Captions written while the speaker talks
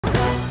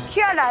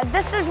Righto,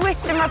 this is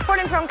Weston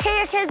reporting from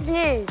Kea Kids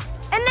News.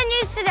 In the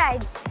news today,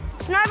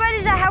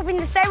 Snowbuddies are helping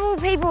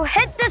disabled people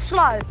hit the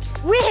slopes.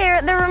 We're here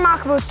at the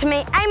Remarkables to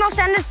meet Amos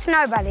and his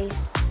Snowbuddies.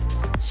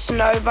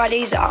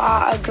 Snowbuddies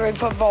are a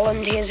group of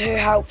volunteers who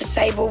help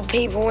disabled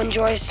people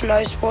enjoy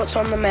snow sports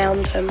on the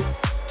mountain.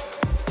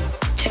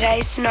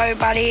 Today's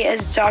Snowbuddy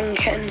is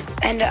Duncan,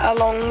 and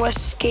along with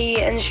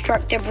ski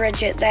instructor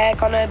Bridget, they're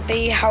going to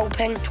be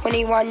helping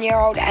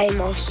 21-year-old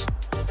Amos.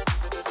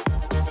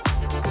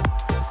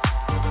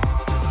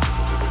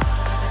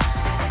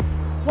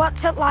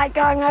 What's it like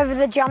going over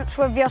the jumps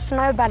with your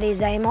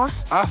Snowbuddies,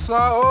 Amos? I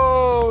fly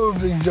over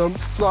the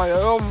jumps, fly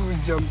over the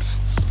jumps.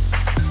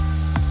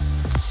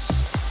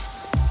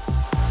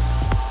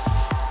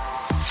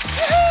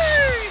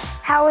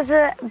 How is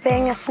it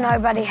being a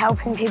Snowbuddy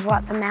helping people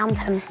up the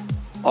mountain?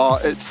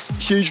 It's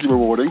hugely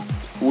rewarding.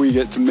 We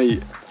get to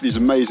meet these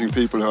amazing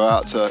people who are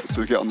out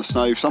to get on the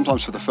snow,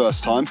 sometimes for the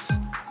first time.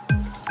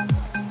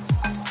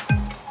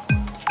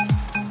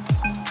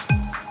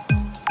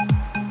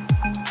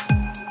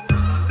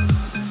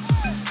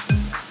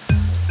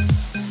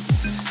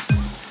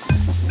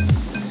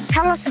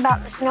 Tell us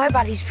about the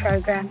Snowbuddies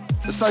program.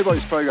 The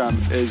Snowbuddies program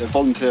is a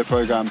volunteer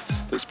program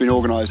that's been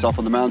organised up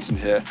on the mountain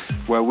here,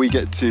 where we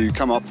get to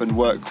come up and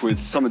work with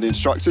some of the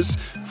instructors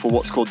for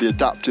what's called the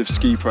adaptive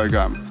ski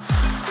program.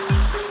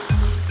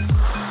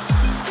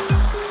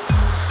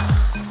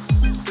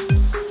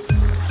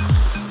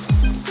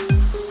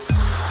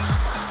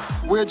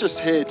 We're just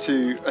here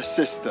to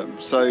assist them.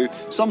 So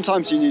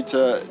sometimes you need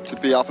to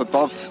be up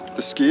above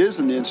the skiers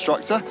and the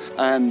instructor,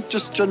 and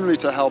just generally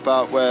to help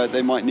out where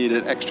they might need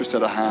an extra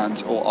set of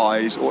hands or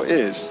eyes or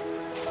ears.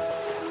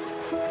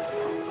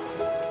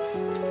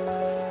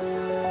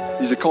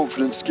 He's a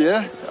confident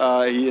skier.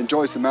 He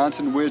enjoys the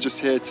mountain. We're just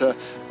here to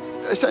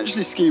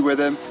essentially ski with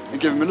him and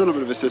give him a little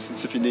bit of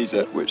assistance if he needs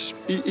it, which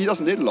he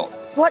doesn't need a lot.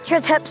 What's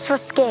your tips for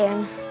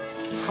skiing?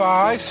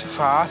 Fast,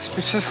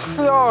 but just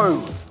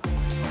slow.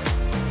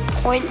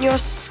 Point your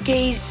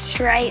skis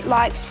straight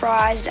like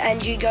fries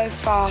and you go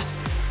fast.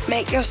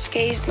 Make your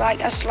skis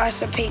like a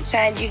slice of pizza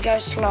and you go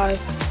slow.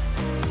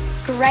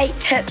 Great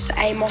tips,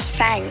 Amos,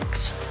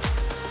 thanks.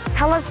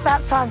 Tell us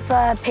about some of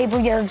the people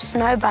you've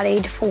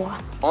Snowbuddied for.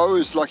 I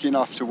was lucky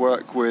enough to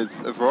work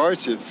with a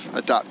variety of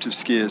adaptive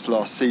skiers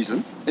last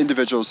season.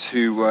 Individuals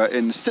who were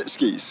in sit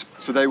skis.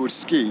 So they would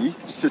ski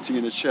sitting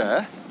in a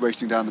chair,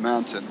 racing down the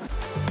mountain.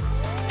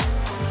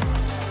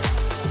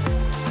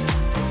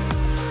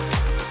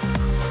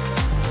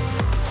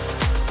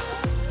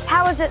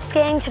 How was it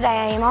skiing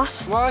today,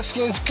 Amos? My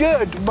skiing's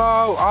good.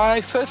 Well,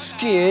 I first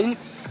skiing,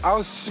 I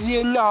was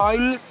year 9.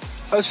 I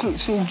was in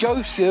St.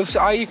 Joseph's.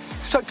 I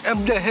stuck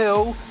up the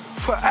hill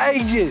for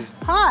ages.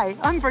 Hi,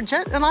 I'm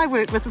Bridget and I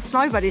work with the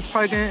Snowbuddies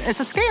program as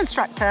a ski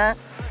instructor.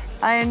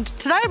 And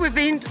today we've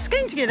been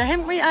skiing together,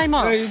 haven't we,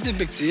 Amos? Oh, it's a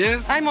big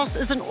skier. Amos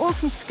is an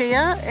awesome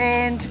skier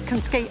and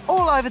can ski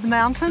all over the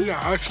mountain.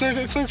 Yeah,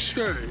 it's so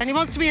scary. And he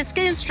wants to be a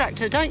ski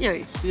instructor, don't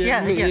you?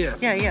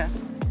 Yeah.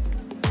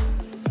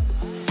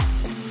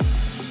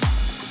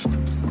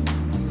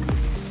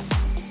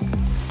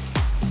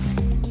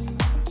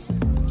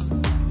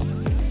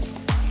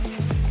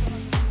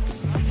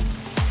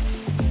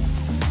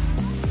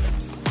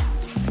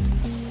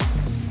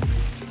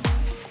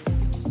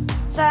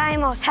 So,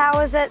 Amos, how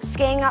was it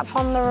skiing up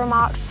on the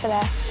Remarks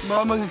today?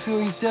 Well, I'm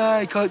feeling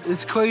sad because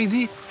it's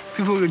crazy.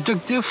 People are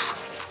addictive.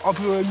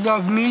 People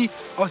love me.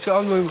 Also,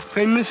 I'm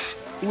famous,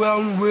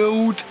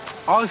 well-willed.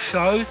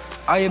 Also,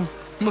 I am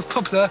most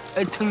popular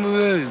at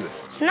Timaru.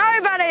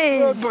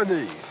 Snowbuddies!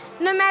 Snowbuddies!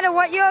 No matter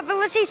what your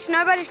ability,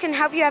 Snowbuddies can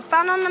help you have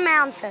fun on the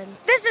mountain.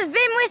 This is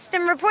Ben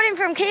Weston reporting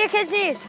from Kea Kids News.